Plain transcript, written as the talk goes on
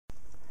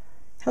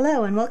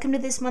Hello and welcome to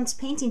this month's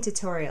painting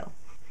tutorial.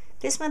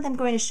 This month I'm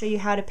going to show you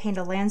how to paint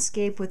a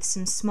landscape with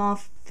some small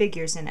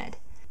figures in it.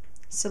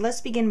 So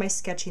let's begin by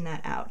sketching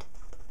that out.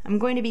 I'm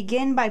going to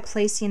begin by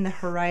placing the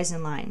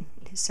horizon line.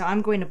 So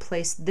I'm going to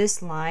place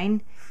this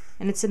line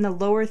and it's in the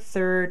lower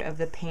third of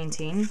the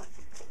painting.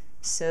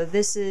 So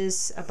this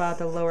is about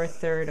the lower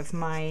third of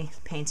my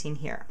painting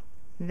here.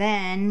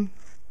 Then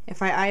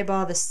if I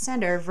eyeball the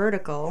center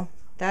vertical,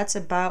 that's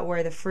about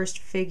where the first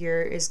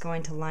figure is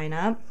going to line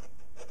up.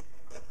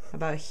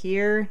 About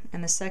here,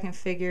 and the second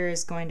figure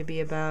is going to be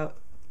about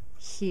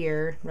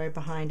here, right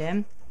behind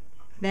him.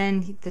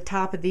 Then the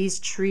top of these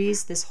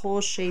trees, this whole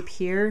shape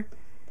here,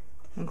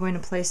 I'm going to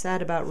place that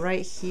about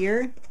right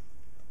here.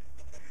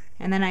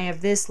 And then I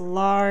have this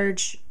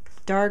large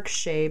dark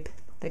shape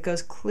that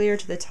goes clear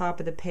to the top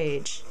of the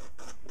page.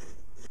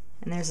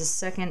 And there's a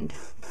second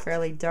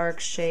fairly dark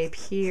shape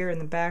here in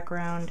the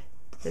background.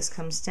 This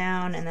comes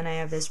down, and then I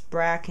have this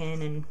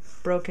bracken and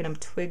broken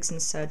up twigs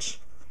and such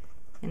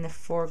in the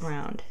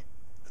foreground.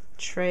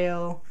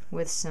 Trail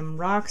with some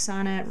rocks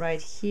on it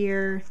right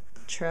here.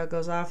 Trail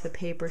goes off the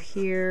paper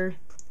here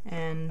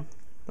and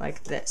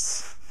like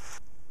this.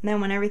 And then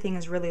when everything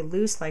is really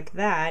loose like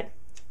that,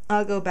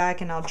 I'll go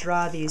back and I'll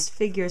draw these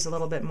figures a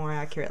little bit more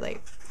accurately.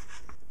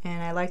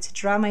 And I like to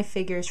draw my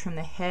figures from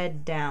the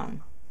head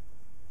down.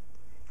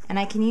 And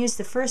I can use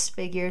the first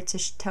figure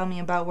to tell me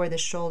about where the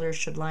shoulders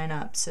should line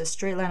up. So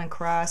straight line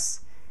across,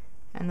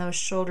 and those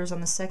shoulders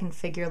on the second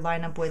figure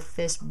line up with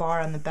this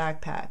bar on the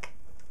backpack.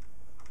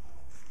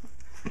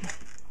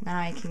 Now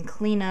I can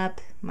clean up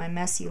my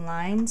messy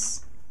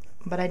lines,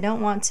 but I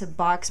don't want to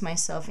box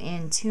myself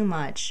in too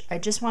much. I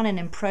just want an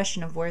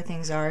impression of where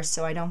things are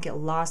so I don't get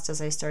lost as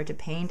I start to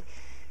paint,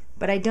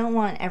 but I don't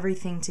want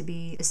everything to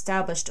be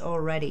established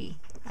already.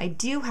 I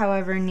do,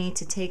 however, need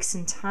to take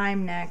some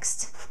time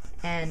next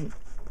and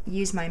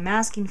use my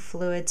masking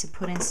fluid to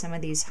put in some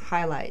of these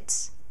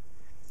highlights.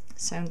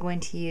 So I'm going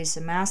to use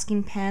a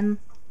masking pen.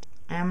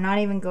 I'm not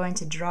even going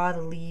to draw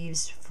the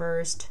leaves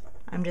first.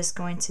 I'm just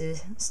going to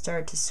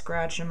start to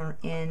scratch them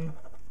in,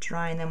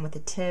 drawing them with a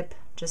tip,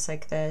 just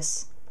like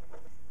this.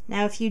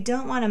 Now if you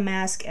don't want to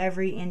mask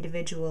every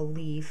individual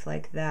leaf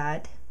like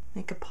that,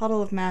 make a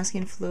puddle of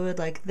masking fluid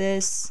like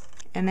this,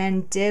 and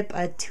then dip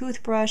a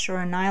toothbrush or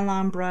a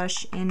nylon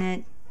brush in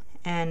it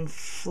and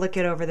flick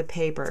it over the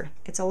paper.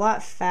 It's a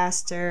lot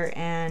faster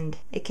and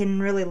it can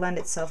really lend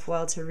itself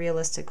well to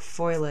realistic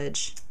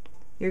foliage.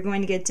 You're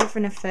going to get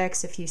different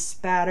effects if you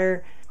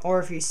spatter or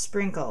if you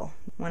sprinkle.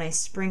 When I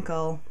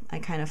sprinkle, I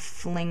kind of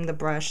fling the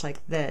brush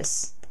like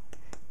this,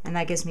 and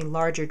that gives me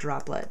larger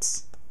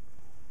droplets.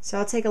 So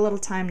I'll take a little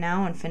time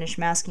now and finish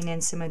masking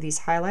in some of these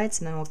highlights,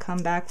 and then we'll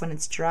come back when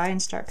it's dry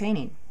and start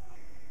painting.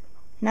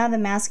 Now the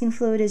masking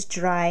fluid is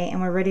dry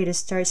and we're ready to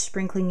start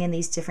sprinkling in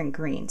these different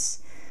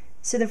greens.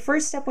 So the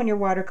first step when you're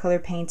watercolor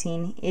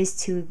painting is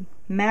to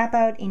map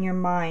out in your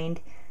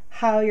mind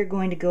how you're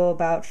going to go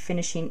about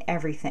finishing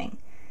everything.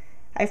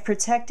 I've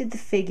protected the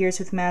figures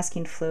with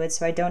masking fluid,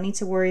 so I don't need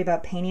to worry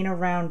about painting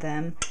around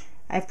them.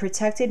 I've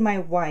protected my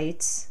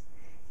whites,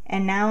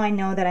 and now I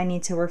know that I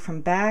need to work from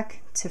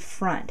back to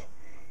front.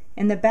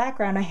 In the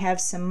background I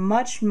have some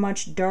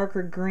much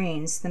darker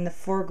greens than the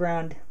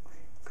foreground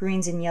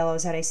greens and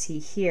yellows that I see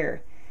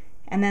here.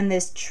 And then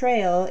this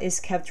trail is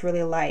kept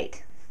really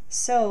light.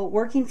 So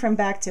working from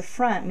back to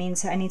front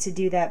means I need to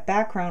do that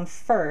background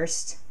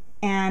first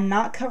and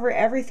not cover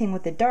everything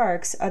with the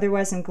darks,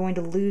 otherwise I'm going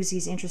to lose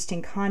these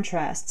interesting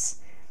contrasts.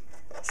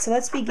 So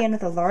let's begin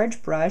with a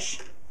large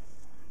brush.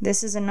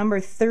 This is a number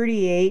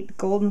 38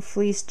 Golden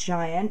Fleece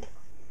Giant.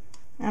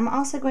 I'm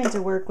also going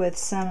to work with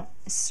some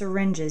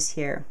syringes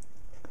here.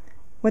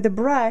 With a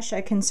brush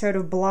I can sort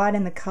of blot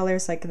in the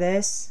colors like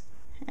this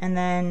and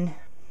then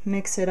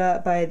mix it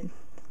up by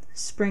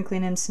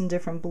sprinkling in some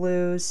different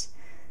blues,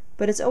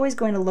 but it's always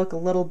going to look a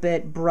little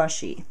bit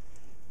brushy.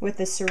 With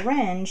the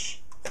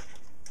syringe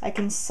I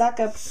can suck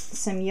up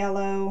some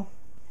yellow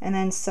and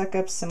then suck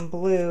up some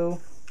blue,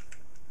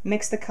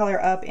 mix the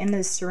color up in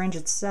the syringe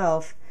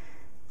itself,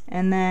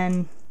 and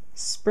then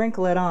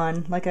sprinkle it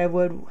on like I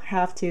would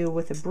have to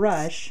with a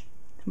brush,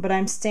 but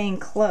I'm staying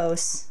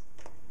close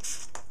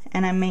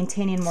and I'm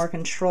maintaining more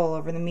control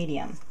over the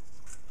medium.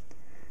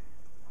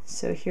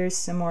 So here's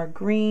some more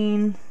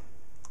green,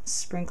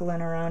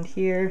 sprinkling around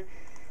here.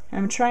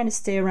 I'm trying to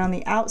stay around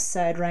the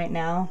outside right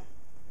now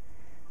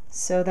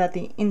so that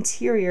the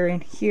interior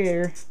in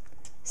here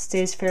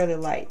stays fairly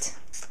light.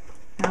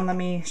 Now let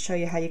me show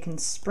you how you can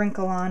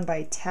sprinkle on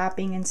by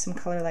tapping in some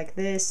color like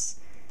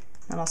this,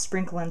 and I'll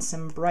sprinkle in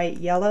some bright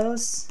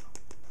yellows.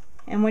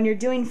 And when you're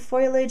doing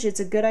foliage, it's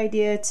a good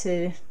idea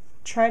to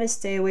try to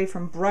stay away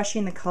from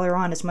brushing the color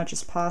on as much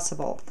as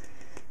possible.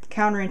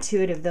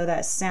 Counterintuitive though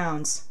that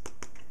sounds.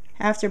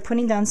 After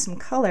putting down some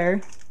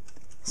color,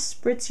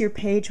 spritz your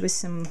page with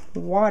some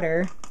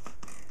water,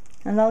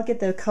 and that'll get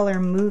the color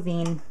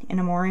moving in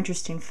a more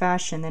interesting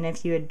fashion than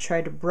if you had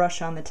tried to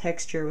brush on the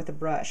texture with a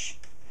brush.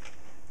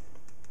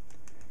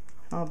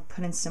 I'll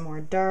put in some more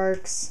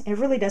darks. It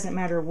really doesn't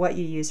matter what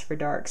you use for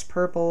darks.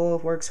 Purple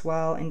works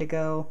well,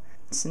 indigo,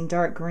 some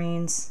dark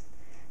greens.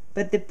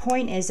 But the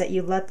point is that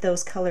you let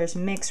those colors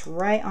mix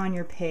right on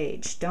your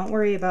page. Don't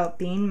worry about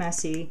being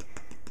messy.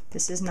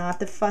 This is not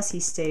the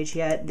fussy stage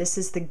yet. This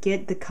is the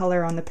get the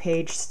color on the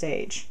page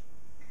stage.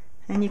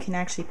 And you can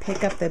actually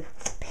pick up the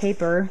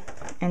paper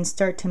and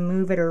start to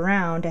move it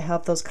around to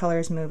help those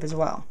colors move as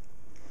well.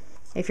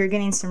 If you're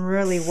getting some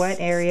really wet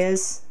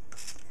areas,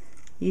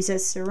 use a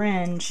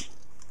syringe,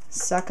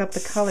 suck up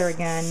the color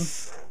again,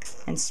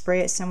 and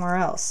spray it somewhere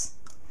else.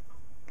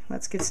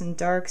 Let's get some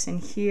darks in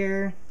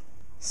here,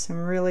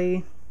 some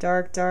really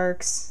dark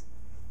darks.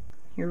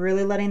 You're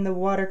really letting the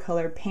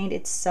watercolor paint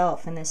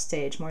itself in this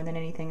stage more than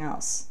anything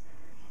else.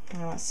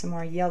 I want some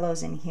more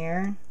yellows in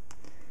here.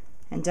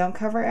 And don't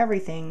cover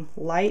everything.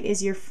 Light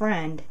is your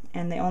friend,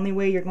 and the only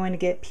way you're going to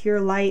get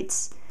pure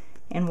lights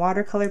in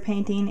watercolor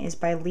painting is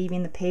by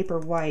leaving the paper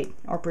white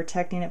or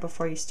protecting it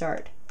before you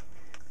start.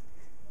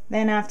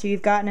 Then after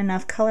you've gotten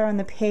enough color on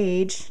the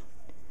page,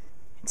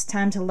 it's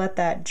time to let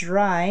that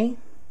dry.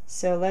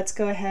 So let's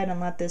go ahead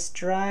and let this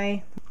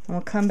dry, and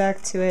we'll come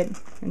back to it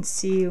and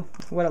see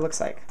what it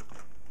looks like.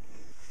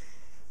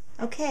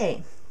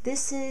 Okay,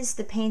 this is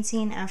the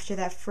painting after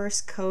that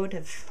first coat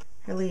of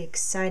really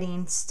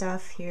exciting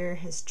stuff here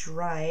has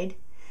dried.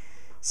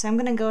 So I'm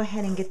going to go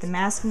ahead and get the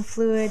masking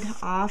fluid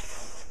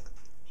off.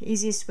 The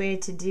easiest way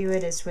to do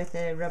it is with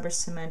a rubber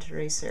cement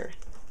eraser.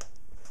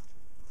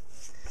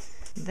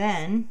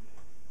 Then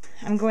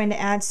I'm going to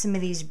add some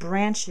of these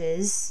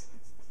branches.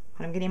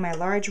 I'm getting my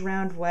large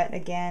round wet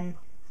again.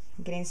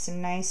 I'm getting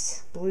some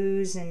nice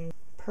blues and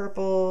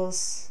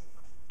purples,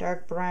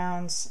 dark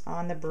browns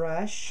on the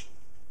brush.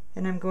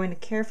 And I'm going to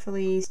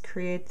carefully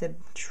create the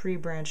tree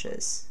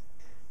branches.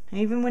 Now,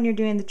 even when you're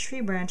doing the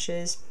tree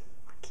branches,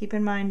 keep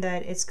in mind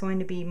that it's going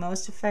to be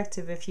most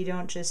effective if you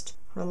don't just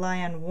rely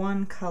on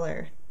one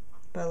color,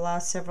 but allow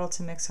several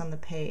to mix on the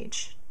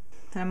page.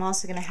 And I'm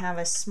also going to have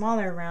a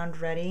smaller round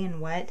ready and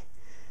wet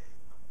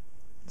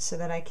so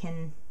that I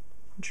can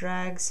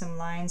drag some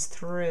lines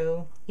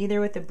through, either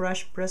with the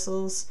brush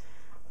bristles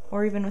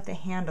or even with the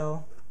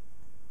handle,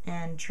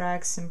 and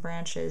drag some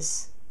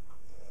branches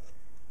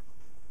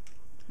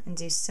and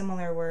do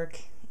similar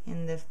work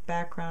in the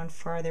background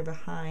farther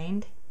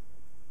behind.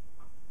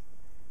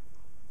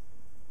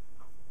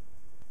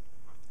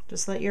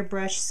 Just let your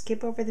brush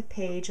skip over the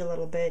page a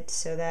little bit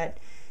so that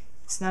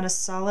it's not a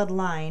solid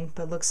line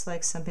but looks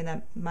like something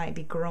that might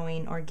be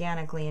growing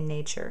organically in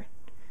nature.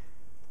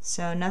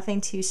 So nothing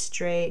too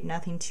straight,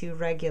 nothing too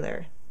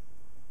regular.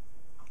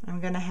 I'm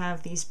going to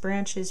have these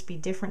branches be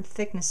different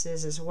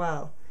thicknesses as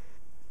well.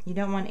 You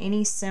don't want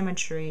any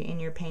symmetry in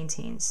your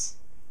paintings.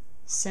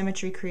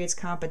 Symmetry creates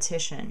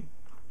competition,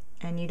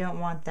 and you don't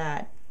want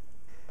that.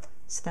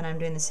 So then I'm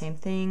doing the same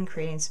thing,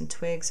 creating some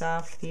twigs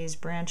off these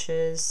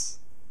branches.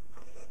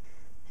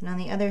 And on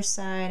the other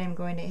side, I'm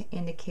going to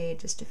indicate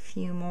just a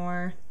few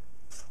more.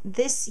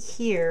 This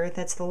here,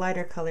 that's the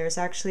lighter color, is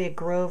actually a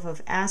grove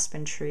of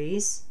aspen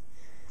trees.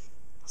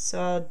 So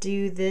I'll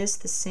do this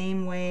the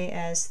same way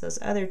as those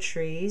other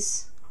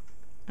trees,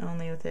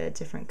 only with a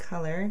different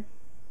color.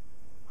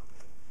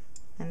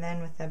 And then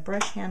with the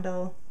brush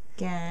handle,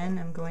 again,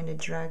 I'm going to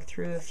drag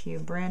through a few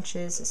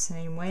branches the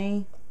same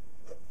way.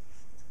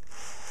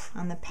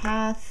 On the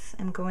path,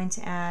 I'm going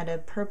to add a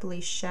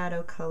purplish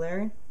shadow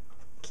color.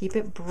 Keep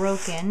it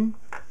broken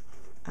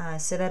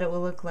so that it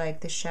will look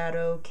like the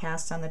shadow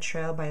cast on the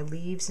trail by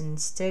leaves and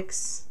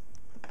sticks.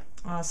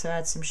 I'll also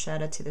add some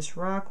shadow to this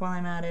rock while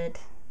I'm at it.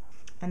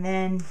 And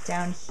then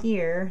down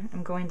here,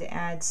 I'm going to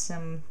add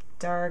some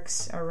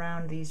darks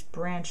around these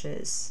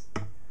branches.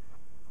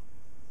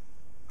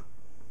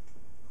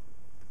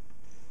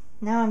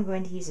 Now I'm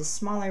going to use a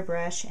smaller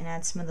brush and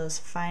add some of those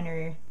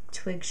finer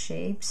twig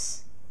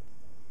shapes.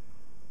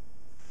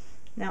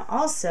 Now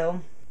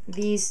also,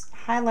 these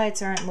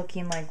highlights aren't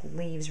looking like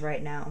leaves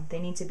right now. They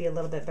need to be a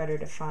little bit better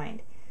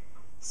defined.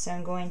 So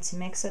I'm going to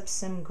mix up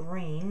some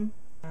green,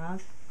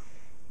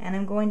 and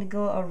I'm going to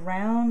go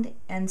around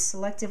and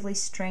selectively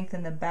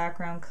strengthen the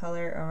background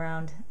color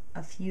around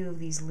a few of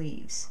these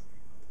leaves.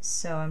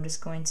 So I'm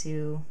just going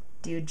to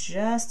do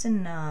just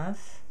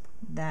enough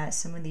that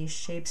some of these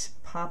shapes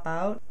pop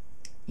out.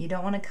 You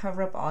don't want to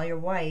cover up all your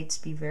whites,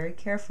 be very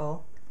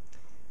careful.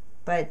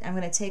 But I'm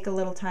going to take a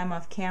little time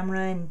off camera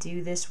and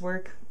do this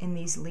work in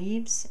these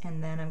leaves,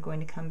 and then I'm going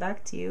to come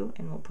back to you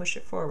and we'll push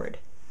it forward.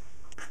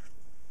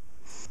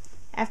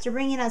 After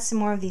bringing out some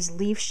more of these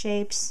leaf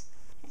shapes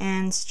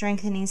and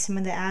strengthening some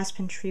of the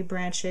aspen tree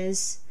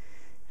branches,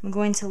 I'm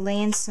going to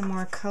lay in some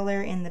more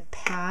color in the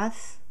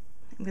path.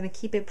 I'm going to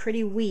keep it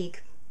pretty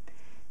weak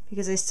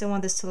because I still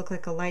want this to look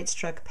like a light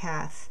struck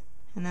path.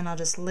 And then I'll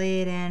just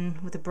lay it in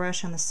with a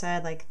brush on the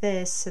side like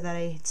this so that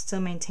I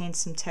still maintain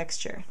some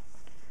texture.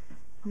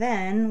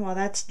 Then, while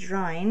that's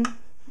drying,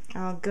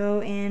 I'll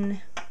go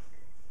in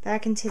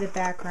back into the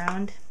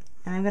background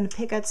and I'm going to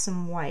pick out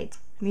some white.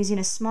 I'm using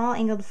a small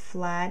angled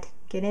flat,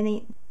 get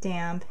any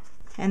damp,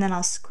 and then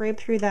I'll scrape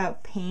through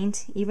that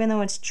paint. Even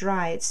though it's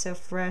dry, it's so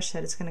fresh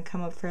that it's going to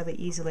come up fairly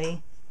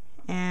easily.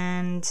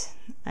 And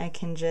I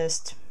can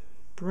just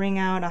bring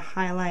out a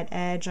highlight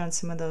edge on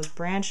some of those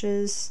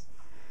branches.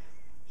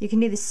 You can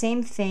do the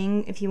same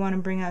thing if you want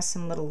to bring out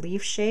some little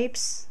leaf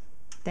shapes.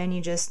 Then you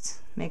just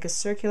make a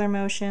circular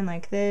motion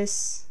like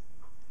this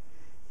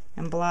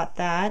and blot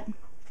that.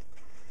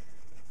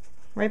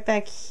 Right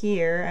back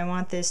here, I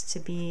want this to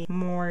be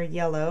more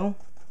yellow,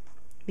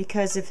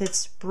 because if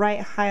it's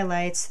bright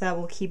highlights, that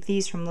will keep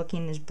these from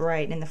looking as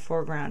bright in the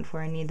foreground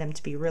where I need them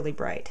to be really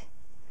bright.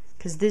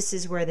 Because this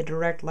is where the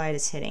direct light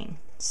is hitting.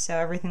 So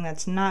everything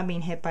that's not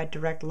being hit by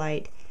direct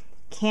light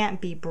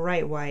can't be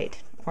bright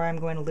white, or I'm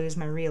going to lose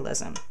my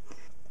realism.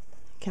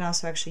 I can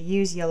also actually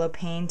use yellow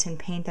paint and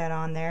paint that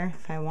on there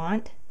if I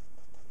want.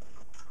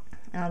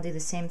 And I'll do the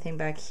same thing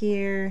back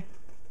here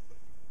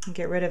and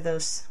get rid of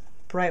those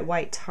bright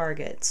white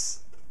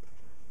targets.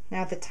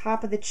 Now at the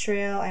top of the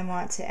trail, I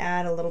want to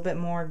add a little bit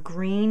more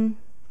green.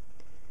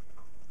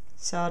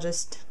 So I'll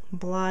just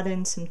blot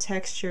in some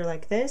texture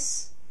like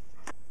this.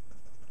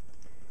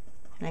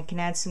 And I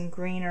can add some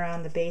green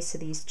around the base of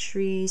these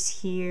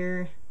trees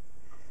here.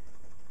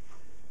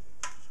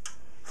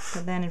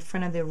 But then in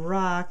front of the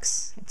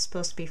rocks, it's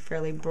supposed to be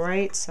fairly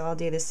bright, so I'll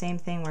do the same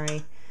thing where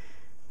I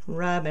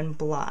rub and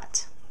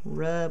blot.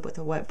 Rub with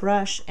a wet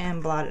brush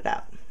and blot it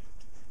out.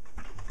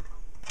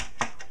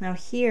 Now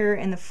here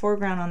in the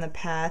foreground on the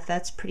path,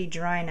 that's pretty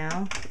dry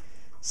now,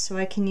 so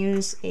I can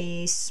use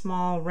a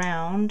small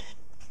round,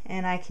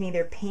 and I can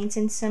either paint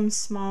in some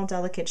small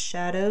delicate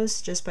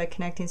shadows just by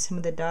connecting some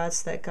of the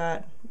dots that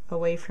got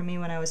away from me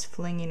when I was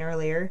flinging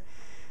earlier,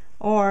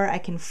 or I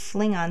can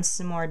fling on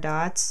some more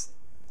dots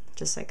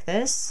just like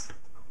this,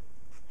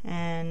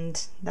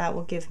 and that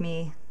will give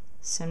me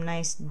some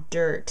nice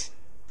dirt.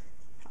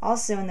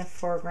 Also in the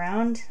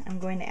foreground, I'm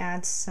going to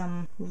add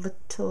some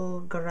little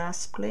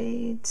grass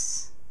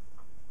blades.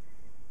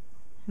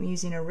 I'm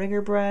using a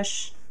rigger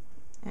brush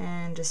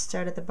and just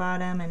start at the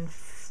bottom and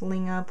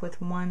fling up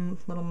with one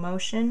little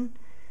motion.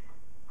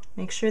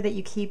 Make sure that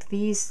you keep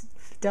these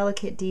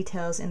delicate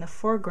details in the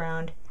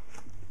foreground.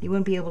 You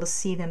wouldn't be able to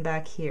see them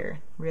back here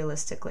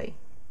realistically.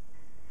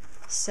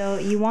 So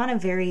you want a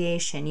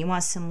variation. You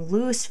want some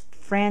loose,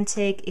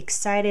 frantic,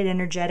 excited,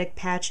 energetic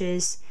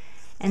patches,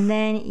 and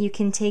then you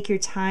can take your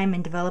time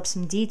and develop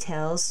some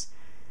details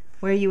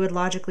where you would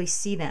logically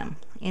see them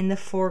in the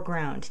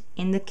foreground,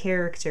 in the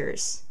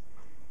characters.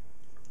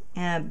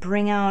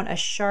 Bring out a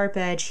sharp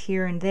edge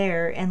here and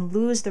there and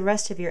lose the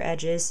rest of your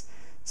edges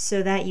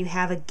so that you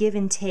have a give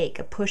and take,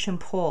 a push and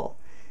pull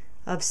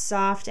of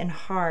soft and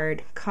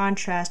hard,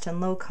 contrast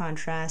and low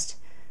contrast,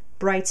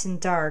 brights and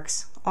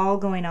darks, all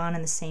going on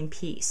in the same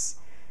piece.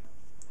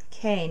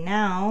 Okay,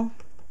 now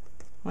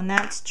when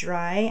that's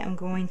dry, I'm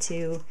going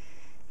to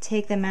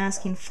take the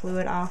masking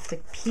fluid off the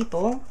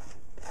people.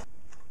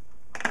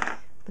 But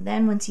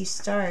then once you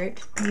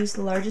start, use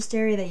the largest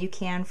area that you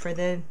can for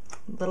the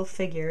little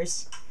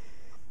figures.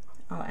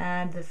 I'll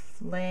add the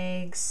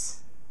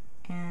legs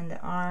and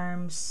the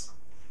arms.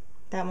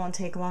 That won't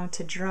take long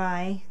to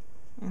dry,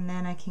 and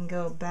then I can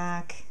go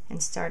back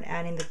and start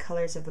adding the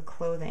colors of the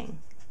clothing.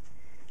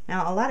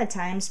 Now a lot of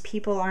times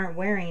people aren't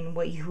wearing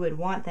what you would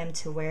want them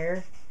to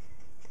wear.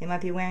 They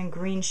might be wearing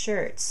green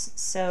shirts,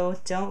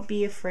 so don't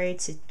be afraid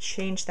to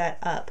change that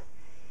up.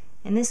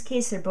 In this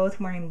case they're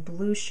both wearing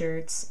blue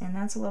shirts, and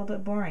that's a little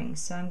bit boring,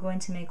 so I'm going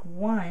to make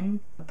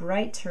one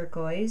bright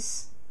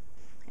turquoise,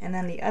 and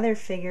then the other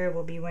figure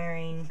will be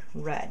wearing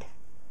red.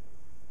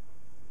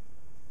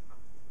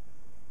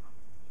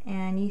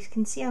 And you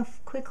can see how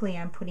quickly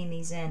I'm putting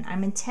these in.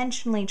 I'm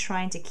intentionally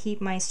trying to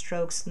keep my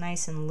strokes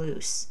nice and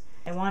loose.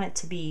 I want it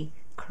to be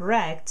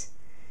correct,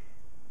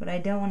 but I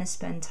don't want to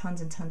spend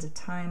tons and tons of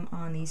time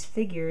on these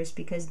figures,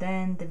 because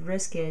then the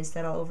risk is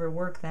that I'll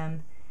overwork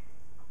them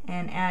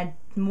and add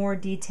more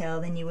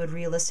detail than you would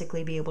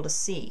realistically be able to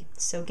see.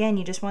 So again,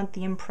 you just want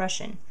the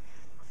impression.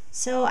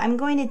 So I'm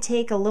going to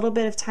take a little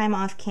bit of time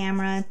off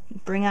camera,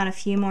 bring out a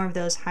few more of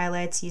those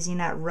highlights using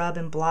that rub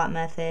and blot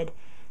method,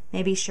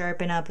 maybe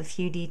sharpen up a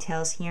few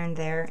details here and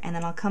there, and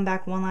then I'll come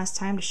back one last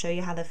time to show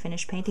you how the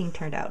finished painting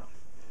turned out.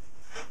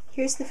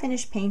 Here's the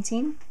finished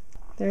painting.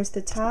 There's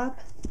the top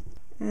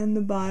and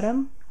the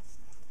bottom.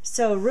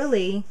 So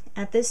really,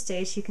 at this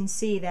stage, you can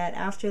see that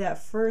after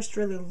that first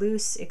really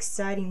loose,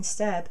 exciting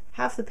step,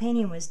 half the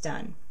painting was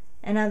done.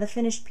 And now the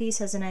finished piece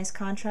has a nice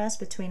contrast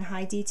between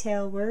high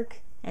detail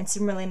work and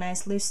some really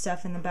nice loose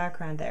stuff in the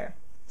background there.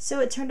 So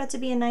it turned out to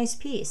be a nice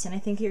piece, and I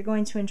think you're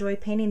going to enjoy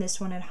painting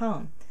this one at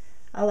home.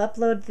 I'll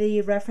upload the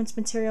reference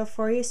material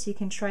for you so you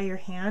can try your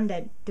hand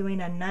at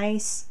doing a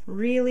nice,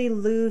 really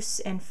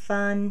loose and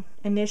fun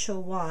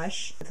initial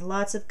wash with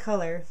lots of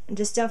color. And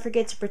just don't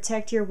forget to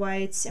protect your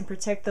whites and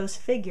protect those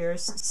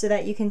figures so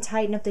that you can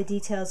tighten up the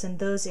details in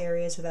those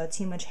areas without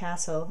too much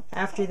hassle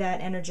after that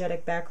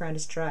energetic background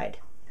is dried.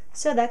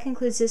 So that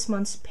concludes this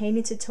month's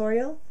painting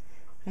tutorial.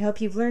 I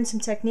hope you've learned some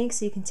techniques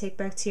that you can take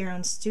back to your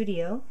own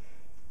studio.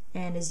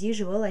 And as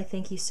usual, I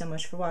thank you so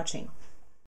much for watching.